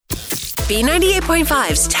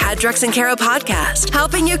B98.5's Tad, Drex, and Kara podcast,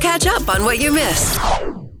 helping you catch up on what you missed.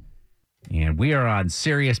 And we are on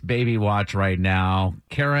serious baby watch right now.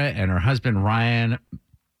 Kara and her husband, Ryan,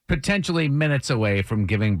 potentially minutes away from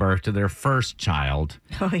giving birth to their first child.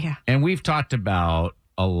 Oh, yeah. And we've talked about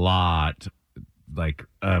a lot,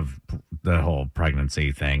 of the whole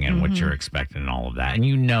pregnancy thing and what you're expecting and all of that. And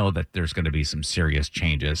you know that there's going to be some serious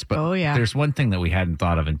changes. But there's one thing that we hadn't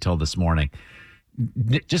thought of until this morning.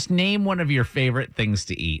 Just name one of your favorite things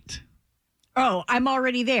to eat. Oh, I'm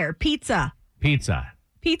already there. Pizza. I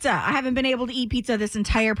haven't been able to eat pizza this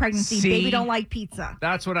entire pregnancy. See? Baby don't like pizza.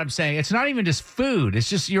 That's what I'm saying. It's not even just food. It's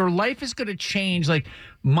just your life is going to change. Like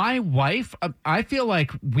my wife, I feel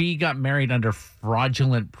like we got married under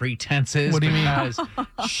fraudulent pretenses. What do you mean? Because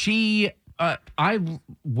I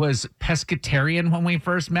was pescatarian when we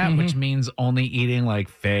first met, which means only eating like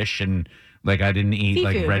fish and like I didn't eat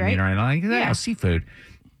Seafood, like red meat or anything like that. Yeah. Seafood.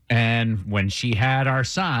 And when she had our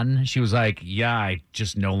son, she was like, yeah, I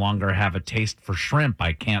just no longer have a taste for shrimp.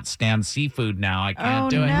 I can't stand seafood now. I can't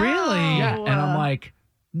do it. No. Really? Yeah. And I'm like,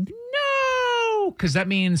 no, because that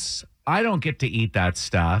means I don't get to eat that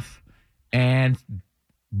stuff. And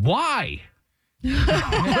why?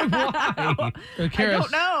 Why? Kara, I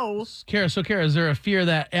don't know. Kara, is there a fear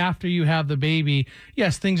that after you have the baby,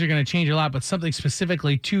 yes, things are going to change a lot, but something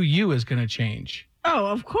specifically to you is going to change? Oh,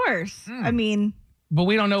 of course. I mean... But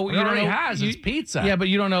we don't know. It already has. It's pizza. Yeah, but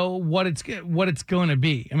you don't know what it's going to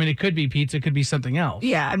be. I mean, it could be pizza. It could be something else.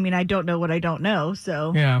 Yeah, I mean, I don't know what I don't know,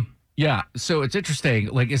 so... Yeah. Yeah. So it's interesting.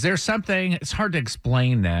 Like, is there something, it's hard to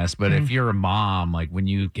explain this, but if you're a mom, like when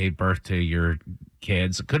you gave birth to your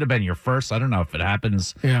kids, it could have been your first. I don't know if it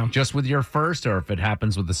happens just with your first or if it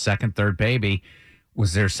happens with the second, third baby.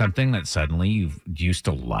 Was there something that suddenly you used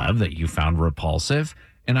to love that you found repulsive?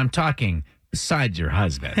 And I'm talking besides your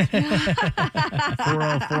husband.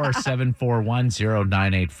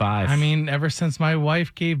 404-741-0985. I mean, ever since my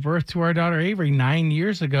wife gave birth to our daughter Avery 9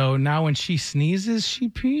 years ago, now when she sneezes, she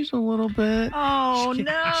pees a little bit. Oh, She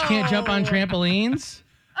no. can't jump on trampolines.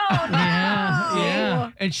 Oh, no.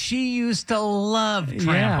 Yeah. And she used to love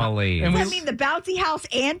trampolines. And Does that mean the bouncy house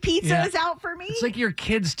and pizza is out for me? It's like your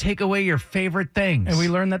kids take away your favorite things. And we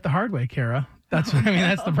learned that the hard way, Kara. That's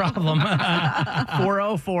that's the problem.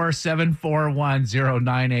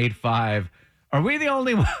 404-741-0985. Are we the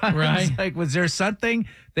only ones? Right. Like, was there something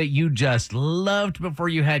that you just loved before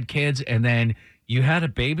you had kids and then you had a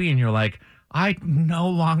baby and you're like, I no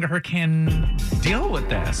longer can deal with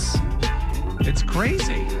this? It's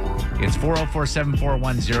crazy. It's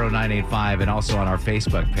 404-741-0985 and also on our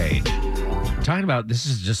Facebook page. Talking about this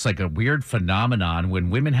is just like a weird phenomenon.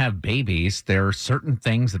 When women have babies, there are certain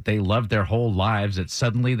things that they love their whole lives that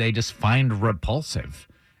suddenly they just find repulsive.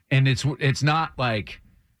 And it's not like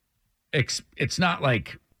expected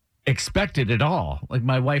at all. Like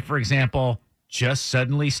my wife, for example, just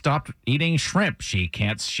suddenly stopped eating shrimp. She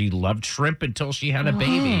loved shrimp until she had a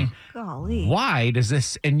baby. Golly. Why does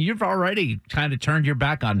this? And you've already kind of turned your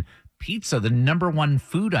back on pizza, the number one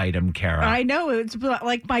food item, Kara. I know. It's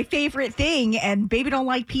like my favorite thing, and baby don't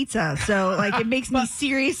like pizza. So like it makes me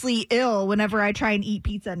seriously ill whenever I try and eat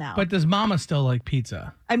pizza now. But does mama still like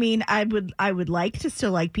pizza? I mean, I would like to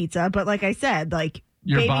still like pizza, but like I said, like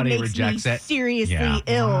Your baby body makes rejects me it. seriously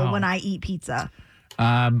ill when I eat pizza.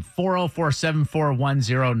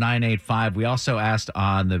 404-741-0985. We also asked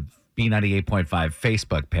on the B98.5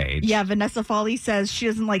 Facebook page. Yeah, Vanessa Foley says she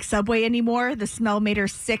doesn't like Subway anymore. The smell made her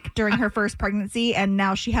sick during her first pregnancy, and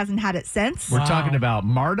now she hasn't had it since. We're talking about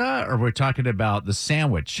Marta, or we're talking about the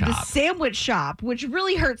sandwich shop? The sandwich shop, which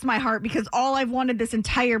really hurts my heart because all I've wanted this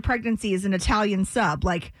entire pregnancy is an Italian sub,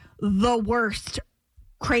 like the worst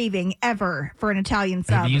craving ever for an Italian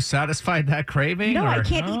sub. Have you satisfied that craving? No, I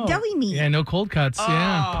can't eat deli meat. Yeah, no cold cuts.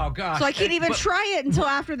 Oh, gosh. So I can't even try it until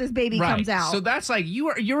after this baby comes out. So that's like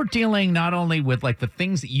you're dealing not only with like the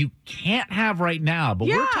things that you can't have right now, but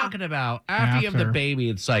we're talking about after you have the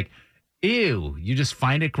baby. It's like, ew, you just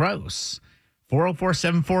find it gross.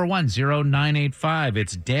 404-741-0985.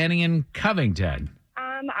 It's Danny in Covington.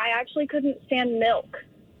 I actually couldn't stand milk.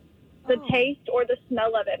 The taste or the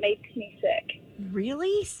smell of it makes me sick.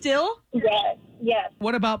 Really? Still? Yes.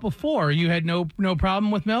 What about before? You had no problem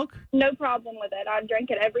with milk? No problem with it. I drank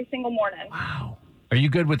it every single morning. Wow. Are you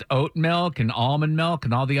good with oat milk and almond milk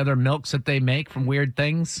and all the other milks that they make from weird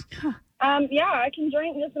things? Yeah, I can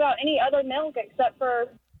drink just about any other milk except for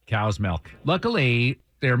cow's milk. Luckily,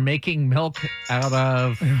 they're making milk out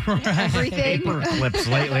of everything. Paper clips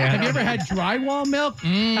lately. Have you ever had drywall milk?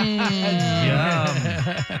 Yum.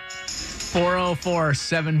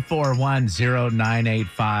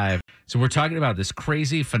 404-741-0985. So we're talking about this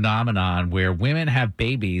crazy phenomenon where women have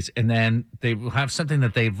babies and then they will have something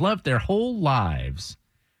that they've loved their whole lives.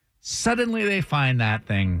 Suddenly they find that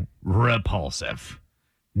thing repulsive.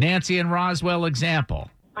 Nancy and Roswell example.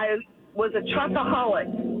 I was a chocoholic,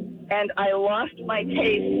 and I lost my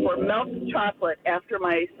taste for milk chocolate after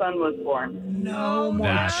my son was born. No more.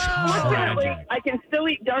 That's Fortunately, tragic. I can still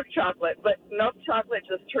eat dark chocolate, but milk chocolate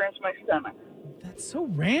just turns my stomach. That's so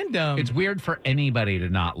random. It's weird for anybody to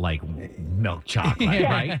not like milk chocolate,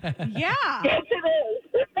 right? Yeah. Yes, it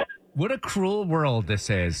is. What a cruel world this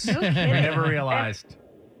is. No We kidding. never realized.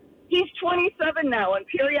 He's 27 now, and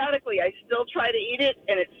periodically I still try to eat it,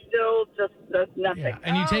 and it still just does nothing. Yeah,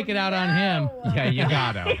 and you take it out on him. Yeah, you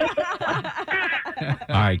gotta.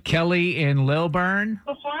 All right, Kelly in Lilburn.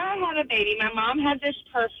 Before I had a baby, my mom had this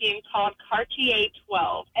perfume called Cartier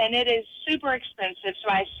 12, and it is super expensive. So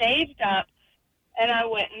I saved up, and I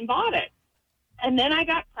went and bought it. And then I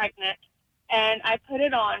got pregnant, and I put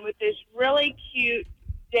it on with this really cute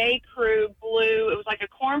day crew blue. It was like a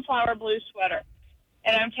cornflower blue sweater.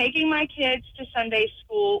 And I'm taking my kids to Sunday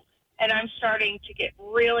school, and I'm starting to get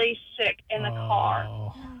really sick in the car.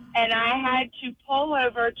 And I had to pull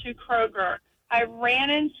over to Kroger. I ran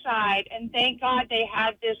inside, and thank God they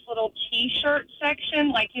had this little T-shirt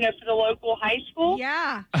section, like, you know, for the local high school.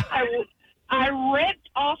 Yeah. I ripped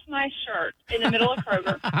off my shirt in the middle of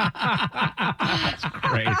Kroger. That's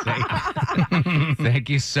crazy. Thank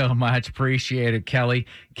you so much. Appreciate it, Kelly.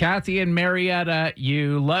 Kathy and Marietta,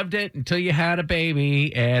 you loved it until you had a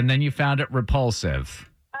baby, and then you found it repulsive.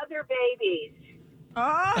 Other babies.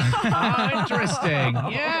 Oh, interesting.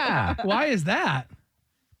 Yeah. Why is that?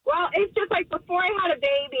 Well, it's just like before I had a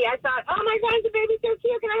baby, I thought, oh my God, the baby's so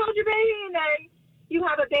cute. Can I hold your baby? And then you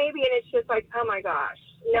have a baby, and it's just like, oh my gosh.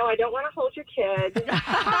 No, I don't want to hold your kid.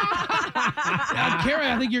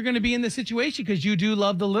 Kara, I think you're going to be in this situation because you do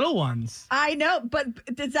love the little ones. I know,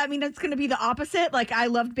 but does that mean it's going to be the opposite? Like I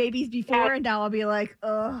loved babies before, and now I'll be like,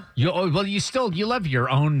 ugh. You love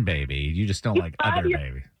your own baby. You just don't like other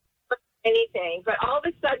babies. Anything, but all of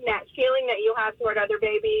a sudden, that feeling that you have toward other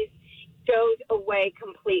babies goes away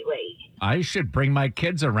completely. I should bring my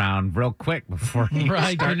kids around real quick before you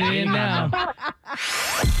Right, start get it in eating on now. them.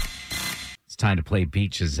 It's time to play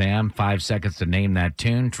Beat Shazam. 5 seconds to name that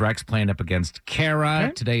tune. Drex playing up against Kara.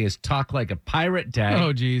 Okay. Today is Talk Like a Pirate Day.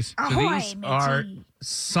 Oh, geez. So these are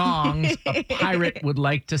songs a pirate would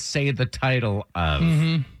like to say the title of.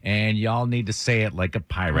 And y'all need to say it like a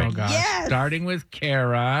pirate. Oh, gosh. Yes. Starting with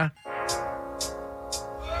Kara.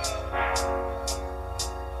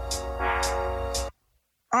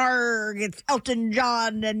 Arg, it's Elton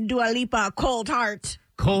John and Dua Lipa, Cold Heart.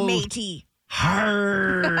 Cold Matey.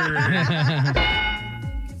 Heart.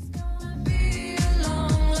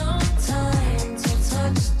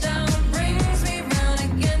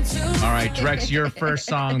 All right, Drex, your first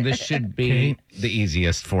song. This should be the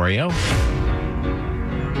easiest for you.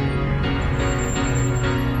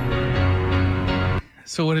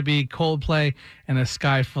 So would it be Coldplay and a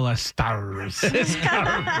sky full of stars? All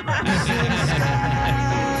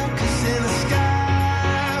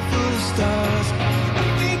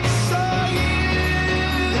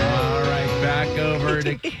right, back over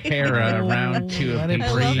to Kara. Round two of Let it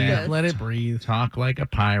Beat breathe. Shazam. Let it breathe. Talk Like a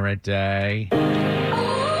Pirate Day.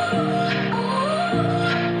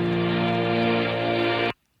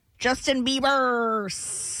 Justin Bieber,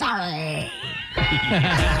 sorry.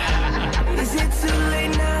 Is it too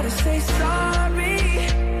late now to say sorry?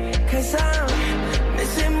 'Cause I'm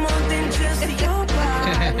missing more than just your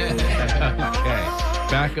body. Okay.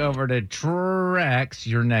 Back over to Drex.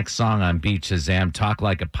 Your next song on Beat Shazam. Talk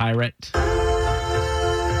Like a Pirate.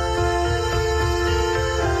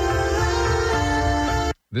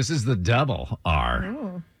 This is the double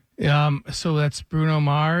R. So that's Bruno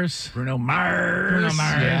Mars. Bruno Mars. Bruno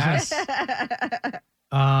Mars. Yes.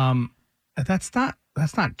 That's not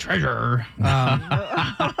Treasure.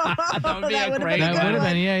 That would be a great That would have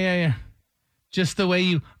been, yeah. Just the way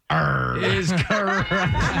you are. Is correct.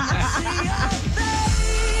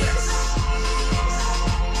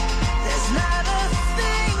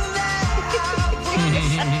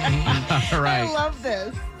 All right. I love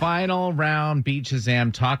this. Final round. Beat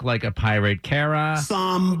Shazam. Talk Like a Pirate. Kara.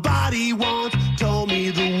 Somebody once told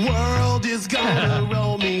me the world is gonna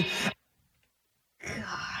roll me.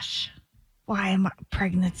 Gosh, why am I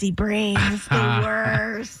pregnancy brains the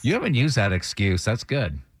worst? You haven't used that excuse. That's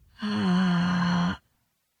good.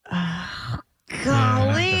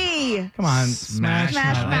 Golly. Come on. Smash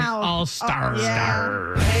Mouth. All star. Oh, yeah.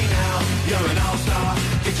 Star. Hey now, you're an all-star.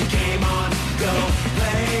 Get your game on, go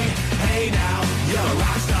play. Hey now, You're a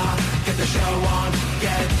rock star. Get the show on.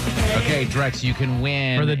 Get paid. Okay, Drex, you can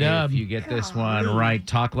win For the dub. if you get this one right.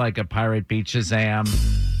 Talk like a pirate, beat Shazam.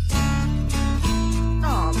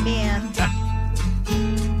 Oh, man.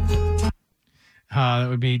 That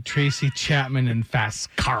would be Tracy Chapman and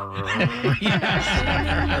Fast Car.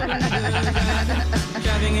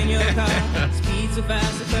 Driving in your car. Speed so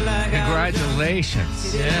fast, I feel like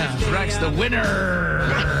Congratulations. Yeah. Drex, the winner.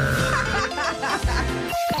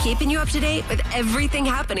 Keeping you up to date with everything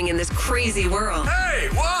happening in this crazy world. Hey,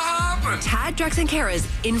 what happened? Tad, Drex, and Kara's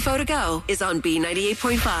Info to Go is on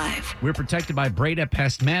B98.5. We're protected by Breda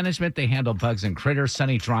Pest Management. They handle bugs and critters.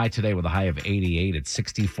 Sunny, dry today with a high of 88 at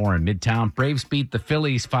 64 in Midtown. Braves beat the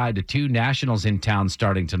Phillies 5-2. Nationals in town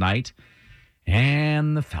starting tonight.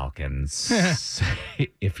 And the Falcons.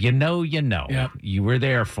 If you know, you know. Yep. You were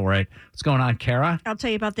there for it. What's going on, Kara? I'll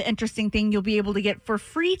tell you about the interesting thing you'll be able to get for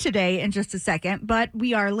free today in just a second, but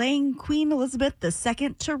we are laying Queen Elizabeth II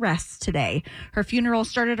to rest today. Her funeral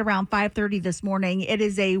started around 5:30 this morning. It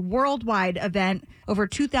is a worldwide event. Over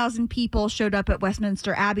 2,000 people showed up at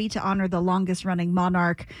Westminster Abbey to honor the longest-running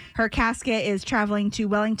monarch. Her casket is traveling to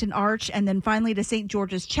Wellington Arch and then finally to St.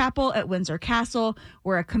 George's Chapel at Windsor Castle,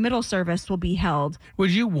 where a committal service will be held.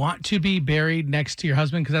 Would you want to be buried next to your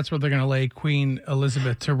husband? Because that's where they're going to lay Queen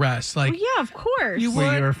Elizabeth to rest. Like, Well, yeah, of course.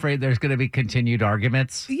 Were you afraid there's going to be continued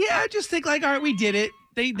arguments? yeah, just think like, all right, we did it.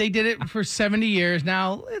 They did it for 70 years.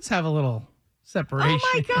 Now let's have a little separation.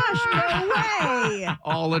 Oh my gosh, no way.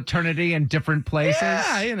 All eternity in different places?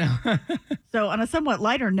 Yeah, you know. So on a somewhat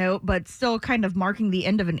lighter note, but still kind of marking the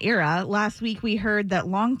end of an era, last week we heard that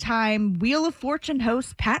longtime Wheel of Fortune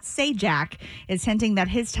host Pat Sajak is hinting that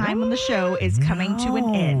his time on the show is coming to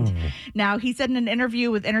an end. Now, he said in an interview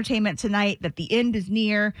with Entertainment Tonight that the end is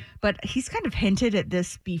near, but he's kind of hinted at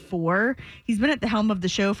this before. He's been at the helm of the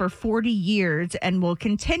show for 40 years and will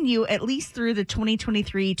continue at least through the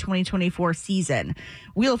 2023-2024 season.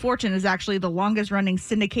 Wheel of Fortune is actually the longest running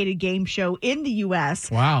syndicated game show in the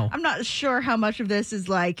U.S. Wow. I'm not sure how much of this is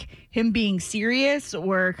like him being serious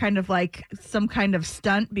or kind of like some kind of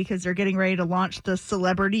stunt because they're getting ready to launch the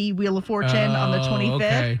celebrity Wheel of Fortune on the 25th.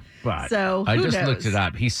 Okay. But So I who just knows? looked it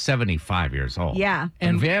up. He's 75 years old. Yeah.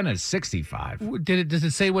 And Vanna's 65. Does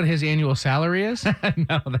it say what his annual salary is?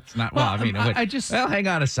 No, that's not. Well, I mean, I just. well, hang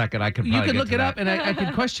on a second. I could You probably could get look to it that. up, and I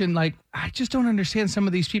could question, like, I just don't understand some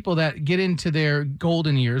of these people that get into their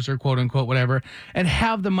golden years or quote unquote whatever and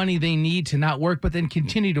have the money they need to not work, but then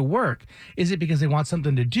continue to work. Is it because they want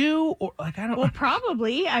something to do? Or, like, I don't Well,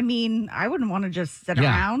 probably. I mean, I wouldn't want to just sit Yeah.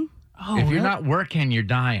 around. Oh, if you're really? not working, you're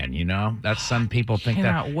dying. You know, that's some people think that.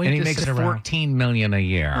 Cannot wait And he to makes sit around. $14 million a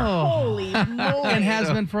year. Oh, Holy moly. and has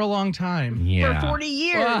been for a long time. Yeah. For 40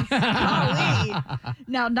 years. Golly.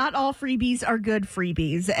 Now, not all freebies are good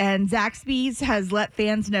freebies, and Zaxby's has let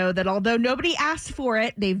fans know that although nobody asked for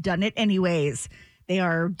it, they've done it anyways. They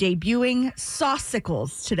are debuting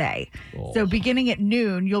Saucicles today. So beginning at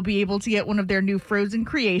noon, you'll be able to get one of their new frozen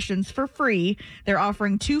creations for free. They're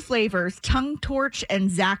offering 2 flavors, Tongue Torch and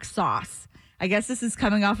Zax Sauce. I guess this is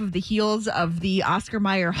coming off of the heels of the Oscar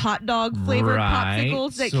Mayer hot dog flavored Right.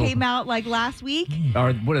 popsicles that So- came out like last week.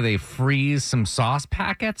 Or what do they freeze some sauce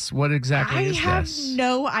packets? What exactly I is have this?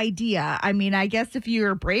 no idea. I mean, I guess if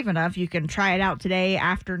you're brave enough, you can try it out today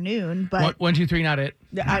afternoon, but 1, 2, 3, not it.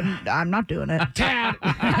 I'm not doing it. Tad.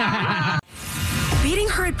 Beating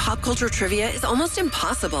her at pop culture trivia is almost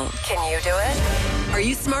impossible. Can you do it? Are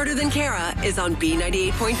You Smarter Than Kara is on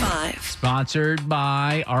B98.5. Sponsored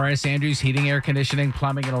by R.S. Andrews Heating, Air Conditioning,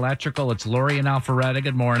 Plumbing, and Electrical. It's Lori and Alpharetta.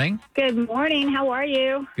 Good morning. Good morning. How are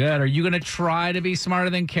you? Good. Are you going to try to be smarter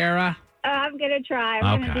than Kara? I'm going to try.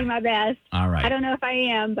 I'm going Okay. to do my best. All right. I don't know if I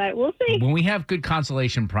am, but we'll see. When we have good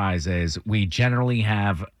consolation prizes, we generally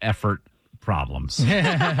have effort problems. Go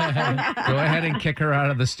ahead and kick her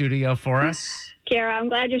out of the studio for us. Kara, I'm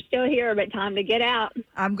glad you're still here, but time to get out.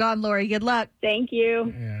 I'm gone, Lori. Good luck. Thank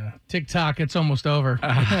you. Yeah. TikTok, it's almost over.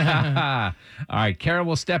 All right, Kara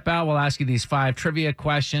will step out. We'll ask you these 5 trivia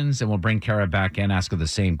questions, and we'll bring Kara back in, ask her the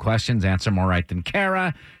same questions. Answer more right than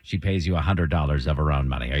Kara. She pays you $100 of her own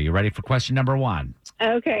money. Are you ready for question number 1?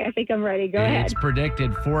 Okay, I think I'm ready. Go ahead. It's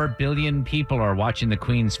predicted 4 billion people are watching the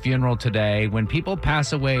Queen's funeral today. When people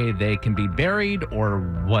pass away, they can be buried or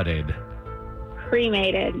whatted?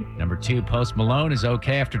 Cremated. Number 2, Post Malone is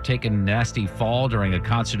okay after taking a nasty fall during a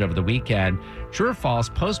concert over the weekend. True or false,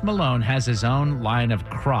 Post Malone has his own line of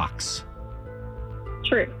Crocs.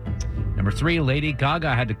 True. Number 3, Lady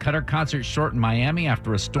Gaga had to cut her concert short in Miami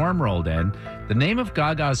after a storm rolled in. The name of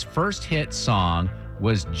Gaga's first hit song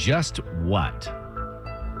was Just What?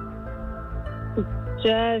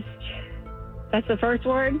 Just, that's the first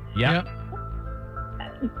word? Yep.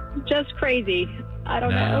 just crazy. I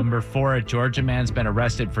don't know. Number 4, a Georgia man's been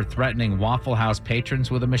arrested for threatening Waffle House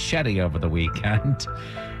patrons with a machete over the weekend.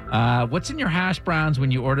 What's in your hash browns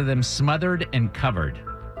when you order them smothered and covered?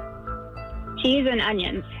 Cheese and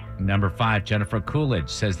onions. Number 5, Jennifer Coolidge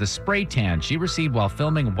says the spray tan she received while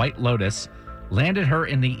filming White Lotus landed her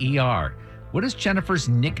in the ER. What is Jennifer's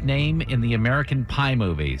nickname in the American Pie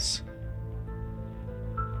movies?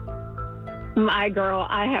 My girl,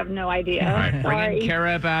 I have no idea. All right, Sorry. bringing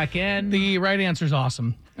Kara back in. The right answer is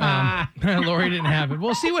awesome. Lori didn't have it.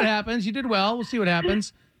 We'll see what happens. You did well. We'll see what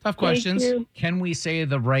happens. Tough questions. Thank you. Can we say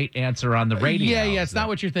the right answer on the radio? Yeah, it's not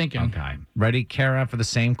what you're thinking. Okay. Ready, Kara, for the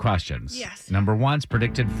same questions? Yes. Number 1, it's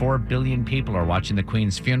predicted 4 billion people are watching the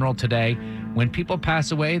Queen's funeral today. When people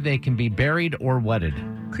pass away, they can be buried or wedded.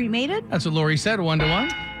 Cremated? That's what Lori said,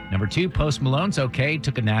 1-1. Number 2, Post Malone's okay.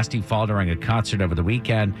 Took a nasty fall during a concert over the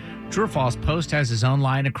weekend. True or false, Post has his own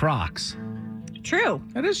line of Crocs. True.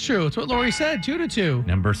 That is true. It's what Lori said, 2-2.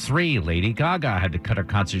 Number 3, Lady Gaga had to cut her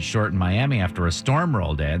concert short in Miami after a storm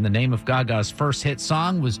rolled in. The name of Gaga's first hit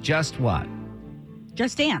song was just what?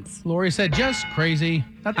 Just Dance. Lori said, just crazy.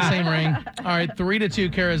 Not the same ring. All right,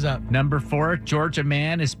 3-2. Kara's up. Number 4, Georgia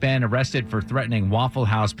man has been arrested for threatening Waffle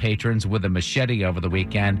House patrons with a machete over the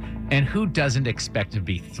weekend. And who doesn't expect to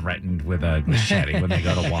be threatened with a machete when they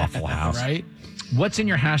go to Waffle House? Right? What's in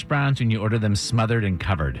your hash browns when you order them smothered and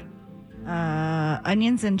covered?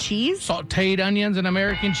 Onions and cheese. Sauteed onions and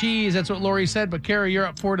American cheese. That's what Lori said. But Kara, you're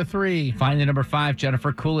up 4-3. Finally, number 5,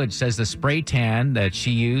 Jennifer Coolidge says the spray tan that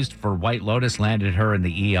she used for White Lotus landed her in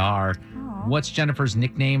the ER. What's Jennifer's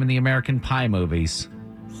nickname in the American Pie movies?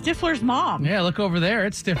 Stifler's mom. Yeah, look over there.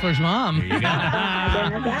 It's Stifler's mom. There you go.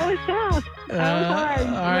 That was tough. That was hard. all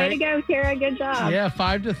Way right. to go, Kara. Good job. Yeah,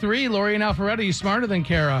 5-3. Lori and Alpharetta, you smarter than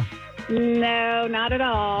Kara. No, not at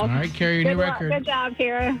all. All right, Kara, your Good new luck. record. Good job,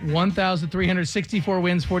 Kara. 1,364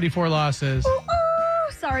 wins, 44 losses. Oh,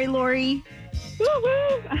 sorry, Lori.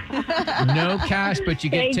 Woo-woo. No cash, but you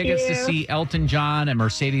get Thank tickets to you. see Elton John at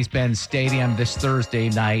Mercedes-Benz Stadium this Thursday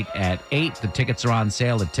night at 8. The tickets are on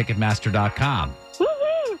sale at Ticketmaster.com.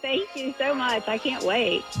 Woo-woo. Thank you so much. I can't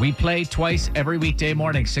wait. We play twice every weekday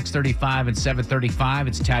morning, 6:35 and 7:35.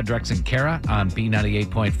 It's Tad, Drex, and Kara on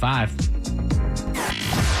B98.5.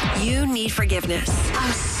 You need forgiveness.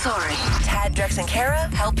 I'm sorry. Tad, Drex, and Kara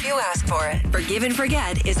help you ask for it. Forgive and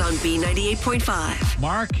Forget is on B98.5.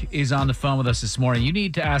 Mark is on the phone with us this morning. You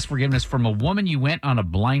need to ask forgiveness from a woman you went on a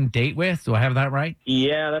blind date with. Do I have that right?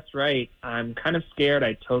 Yeah, that's right. I'm kind of scared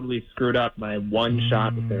I totally screwed up my one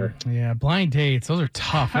shot with her. Yeah, blind dates. Those are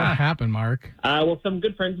tough. What happened, Mark? Well, some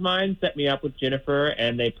good friends of mine set me up with Jennifer,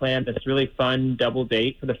 and they planned this really fun double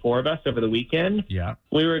date for the 4 of us over the weekend. Yeah.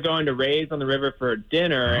 We were going to Rays on the River for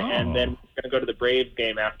dinner, and then we were going to go to the Braves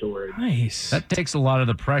game afterwards. Nice. That takes a lot of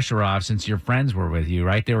the pressure off since your friends were with you,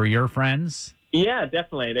 right? They were your friends? Yeah,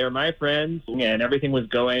 definitely. They were my friends, and everything was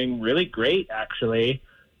going really great, actually.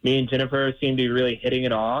 Me and Jennifer seemed to be really hitting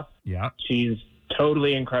it off. Yeah. She's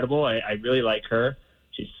totally incredible. I really like her.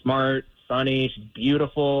 She's smart, funny, she's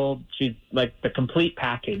beautiful. She's like the complete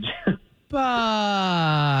package.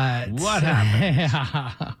 But What happened?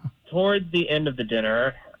 Yeah. Towards the end of the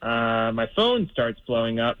dinner, my phone starts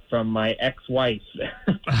blowing up from my ex-wife.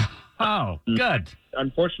 Oh, good.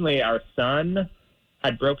 Unfortunately, our son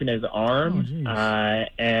had broken his arm,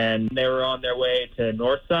 and they were on their way to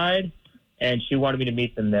Northside, and she wanted me to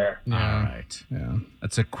meet them there. All right. Yeah.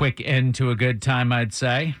 That's a quick end to a good time, I'd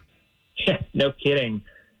say. No kidding.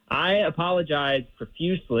 I apologized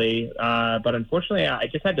profusely, but unfortunately, I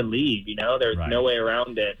just had to leave. You know, there's no way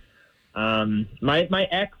around it. My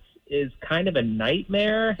ex is kind of a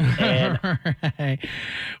nightmare. And Right.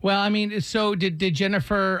 Well, I mean, so did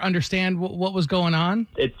Jennifer understand what was going on?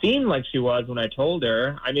 it seemed like she was when I told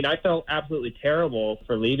her. I mean, I felt absolutely terrible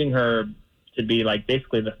for leaving her to be like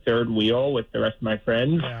basically the third wheel with the rest of my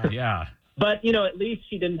friends. Yeah. But, you know, at least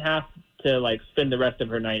she didn't have to like spend the rest of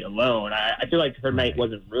her night alone. I feel like her night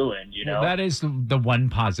wasn't ruined, you know? Well, that is the one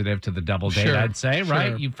positive to the double date, Sure, I'd say, right?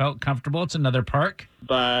 sure. You felt comfortable. It's another perk.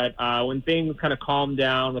 But when things kind of calmed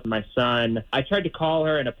down with my son, I tried to call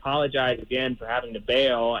her and apologize again for having to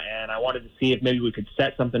bail. And I wanted to see if maybe we could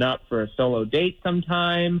set something up for a solo date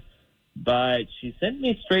sometime. But she sent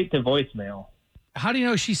me straight to voicemail. How do you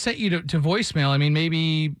know she sent you to voicemail? I mean,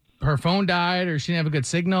 maybe her phone died or she didn't have a good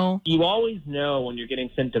signal. You always know when you're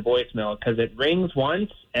getting sent to voicemail because it rings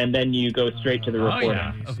once and then you go straight to the recording. Oh,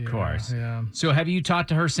 yeah, of course. Yeah. So have you talked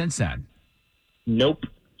to her since then? Nope.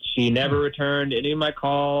 She never returned any of my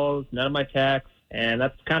calls, none of my texts, and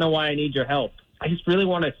that's kind of why I need your help. I just really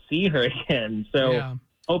want to see her again. So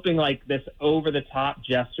hoping like this over-the-top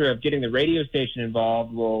gesture of getting the radio station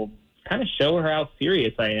involved will kind of show her how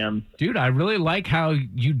serious I am. Dude, I really like how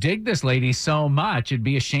you dig this lady so much. It'd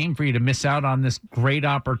be a shame for you to miss out on this great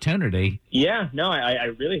opportunity. Yeah, no, I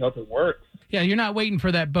really hope it works. Yeah, you're not waiting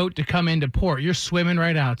for that boat to come into port. You're swimming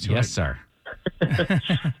right out to it. Yes, sir.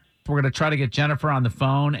 We're going to try to get Jennifer on the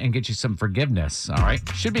phone and get you some forgiveness, all right?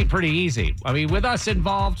 Should be pretty easy. I mean, with us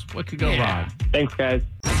involved, what could go wrong? Thanks, guys.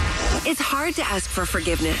 It's hard to ask for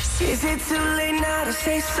forgiveness. Is it too late now to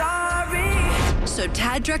say sorry? So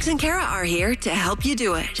Tad, Drex, and Kara are here to help you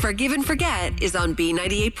do it. Forgive and Forget is on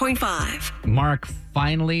B98.5. Mark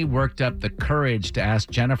finally worked up the courage to ask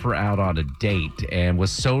Jennifer out on a date and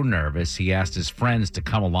was so nervous he asked his friends to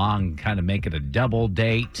come along and kind of make it a double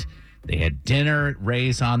date. They had dinner at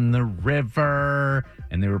Ray's on the river,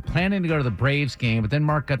 and they were planning to go to the Braves game, but then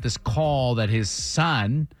Mark got this call that his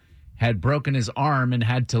son had broken his arm and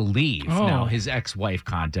had to leave. Oh. Now, his ex-wife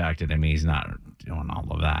contacted him. He's not doing all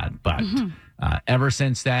of that, but ever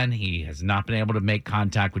since then, he has not been able to make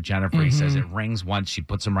contact with Jennifer. He says it rings once. She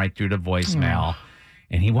puts him right through to voicemail.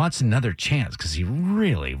 And he wants another chance because he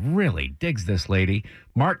really, really digs this lady.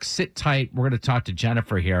 Mark, sit tight. We're going to talk to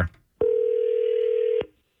Jennifer here.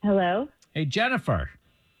 Hello? Hey, Jennifer.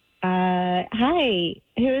 Hi.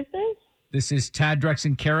 Who is this? This is Tad, Drex,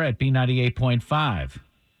 and Kara at B98.5.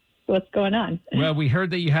 What's going on? Well, we heard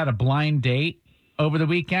that you had a blind date over the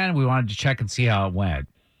weekend. We wanted to check and see how it went.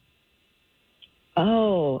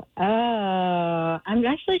 I'm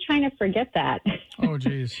actually trying to forget that. Oh,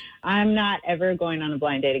 geez. I'm not ever going on a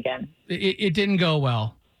blind date again. It didn't go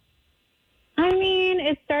well. I mean,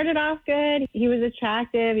 it started off good. He was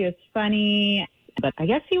attractive. He was funny. But I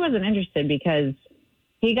guess he wasn't interested because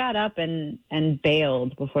he got up and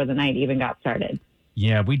bailed before the night even got started.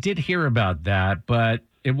 Yeah, we did hear about that, but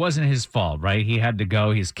it wasn't his fault, right? He had to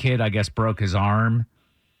go. His kid, I guess, broke his arm.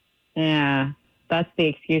 Yeah, that's the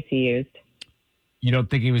excuse he used. You don't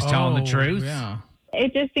think he was telling the truth? Yeah.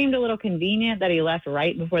 It just seemed a little convenient that he left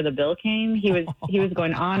right before the bill came. He was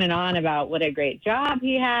going on and on about what a great job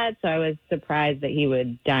he had, so I was surprised that he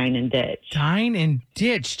would dine and ditch. Dine and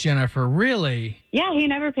ditch, Jennifer, really? Yeah, he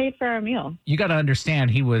never paid for our meal. You got to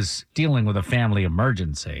understand he was dealing with a family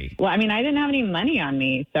emergency. Well, I mean, I didn't have any money on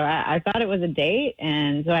me, so I thought it was a date,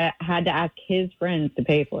 and so I had to ask his friends to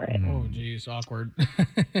pay for it. Oh, geez, awkward.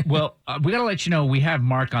 Well, we got to let you know we have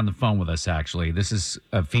Mark on the phone with us, actually. This is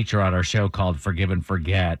a feature on our show called Forgive and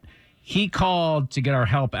Forget. He called to get our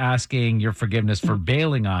help asking your forgiveness for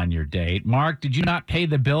bailing on your date. Mark, did you not pay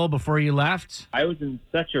the bill before you left? I was in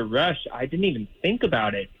such a rush, I didn't even think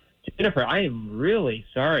about it. Jennifer, I am really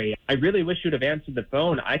sorry. I really wish you'd have answered the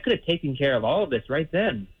phone. I could have taken care of all of this right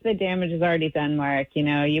then. The damage is already done, Mark. You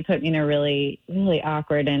know, you put me in a really, really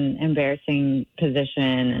awkward and embarrassing position,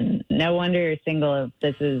 and no wonder you're single if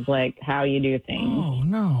this is, like, how you do things. Oh,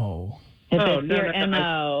 no. If it's your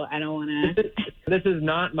M.O., I don't want to... This is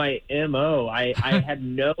not my M.O. I had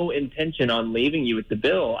no intention on leaving you with the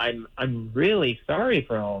bill. I'm really sorry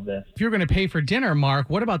for all of this. If you're going to pay for dinner, Mark,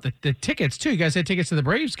 what about the tickets, too? You guys had tickets to the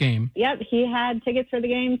Braves game. Yep, he had tickets for the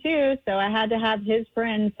game, too, so I had to have his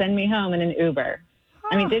friend send me home in an Uber.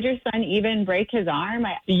 I mean, did your son even break his arm?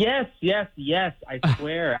 Yes, I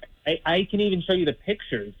swear. I can even show you the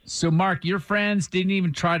pictures. So, Mark, your friends didn't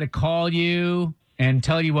even try to call you and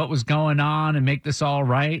tell you what was going on and make this all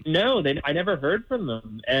right? No, I never heard from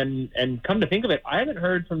them. And come to think of it, I haven't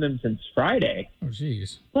heard from them since Friday. Oh,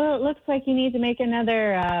 jeez. Well, it looks like you need to make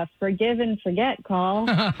another forgive and forget call.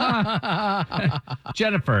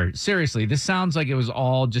 Jennifer, seriously, this sounds like it was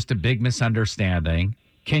all just a big misunderstanding.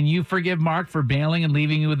 Can you forgive Mark for bailing and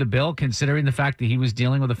leaving you with the bill, considering the fact that he was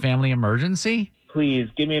dealing with a family emergency? Please,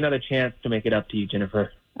 give me another chance to make it up to you,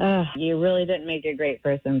 Jennifer. You really didn't make a great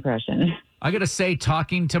first impression. I got to say,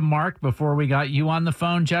 talking to Mark before we got you on the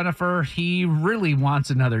phone, Jennifer, he really wants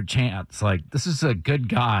another chance. Like, this is a good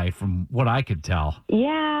guy from what I could tell.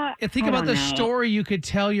 Yeah. Think about the story you could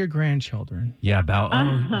tell your grandchildren. Yeah,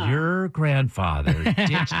 about, your grandfather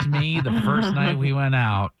ditched me the first night we went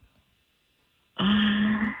out.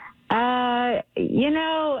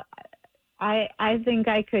 I think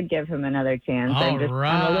I could give him another chance. I'm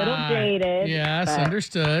a little jaded. Yes,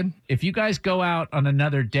 understood. If you guys go out on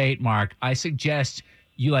another date, Mark, I suggest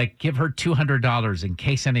you give her $200 in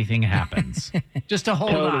case anything happens. Just to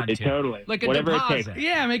hold on to. Totally. Like a Whatever deposit. it takes.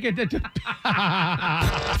 Yeah, make it. On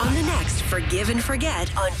the next Forgive and Forget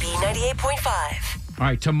on B98.5. All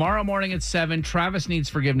right, tomorrow morning at 7, Travis needs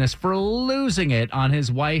forgiveness for losing it on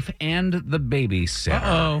his wife and the babysitter.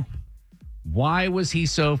 Uh-oh. Why was he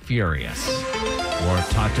so furious? or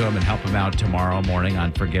talk to him and help him out tomorrow morning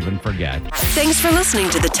on Forgive and Forget. Thanks for listening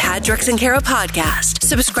to the Tad, Drex, and Kara podcast.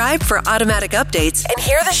 Subscribe for automatic updates and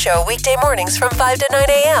hear the show weekday mornings from 5 to 9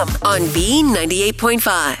 a.m. on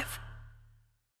B98.5.